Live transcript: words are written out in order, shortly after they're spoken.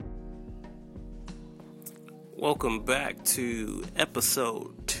welcome back to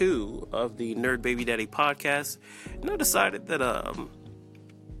episode 2 of the Nerd Baby Daddy podcast. And I decided that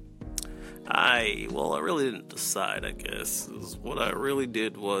I really didn't decide, I guess. What I really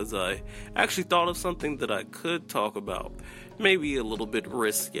did was I actually thought of something that I could talk about. Maybe a little bit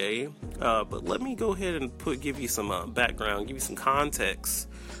risque, but let me go ahead and give you some background, give you some context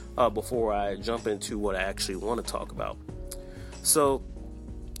before I jump into what I actually want to talk about. So,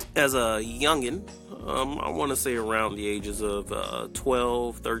 as a youngin', I want to say around the ages of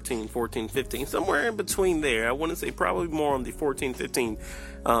 12, 13, 14, 15, somewhere in between there. I want to say probably more on the 14, 15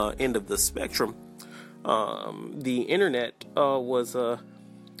 end of the spectrum. The internet was growing.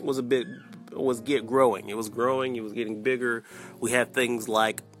 It was growing. It was getting bigger. We had things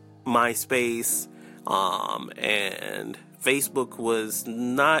like MySpace, and Facebook was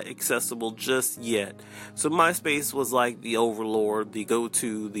not accessible just yet. So MySpace was like the overlord, the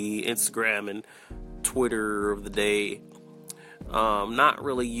go-to, the Instagram and Twitter of the day. Not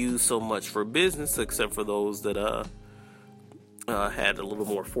really used so much for business, except for those that had a little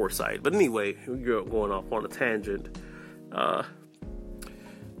more foresight. But anyway, we're going off on a tangent.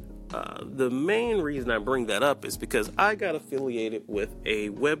 The main reason I bring that up is because I got affiliated with a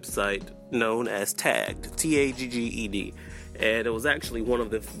website known as Tagged, Tagged, and it was actually one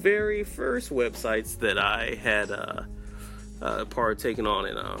of the very first websites that I had partaken on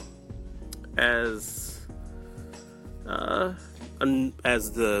in. As the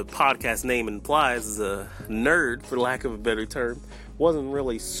podcast name implies, as a nerd, for lack of a better term, wasn't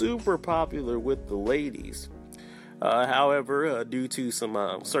really super popular with the ladies. However, due to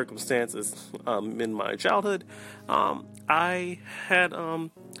some circumstances in my childhood, I had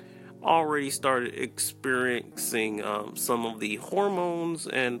already started experiencing some of the hormones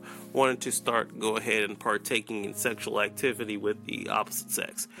and wanted to go ahead and partaking in sexual activity with the opposite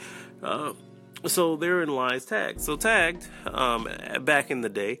sex. So therein lies Tagged. So Tagged, back in the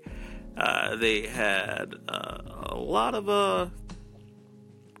day, they had a lot of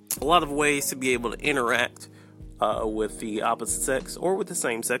ways to be able to interact with the opposite sex, or with the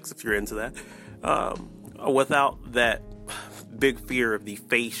same sex if you're into that, without that big fear of the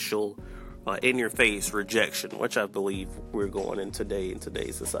facial, in-your-face rejection, which I believe we're going in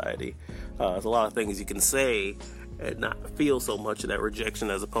today's society. There's a lot of things you can say and not feel so much of that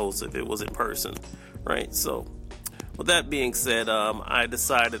rejection as opposed to if it was in person, right? So, with that being said, I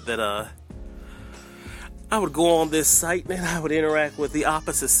decided that I would go on this site and I would interact with the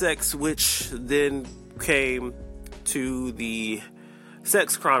opposite sex, which then came to the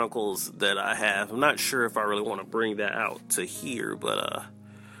sex chronicles that I have. I'm not sure if I really want to bring that out to here, but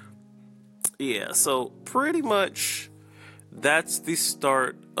yeah, so pretty much that's the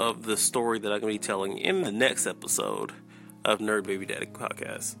start of the story that I'm going to be telling in the next episode of Nerd Baby Daddy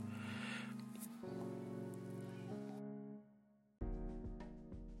Podcast.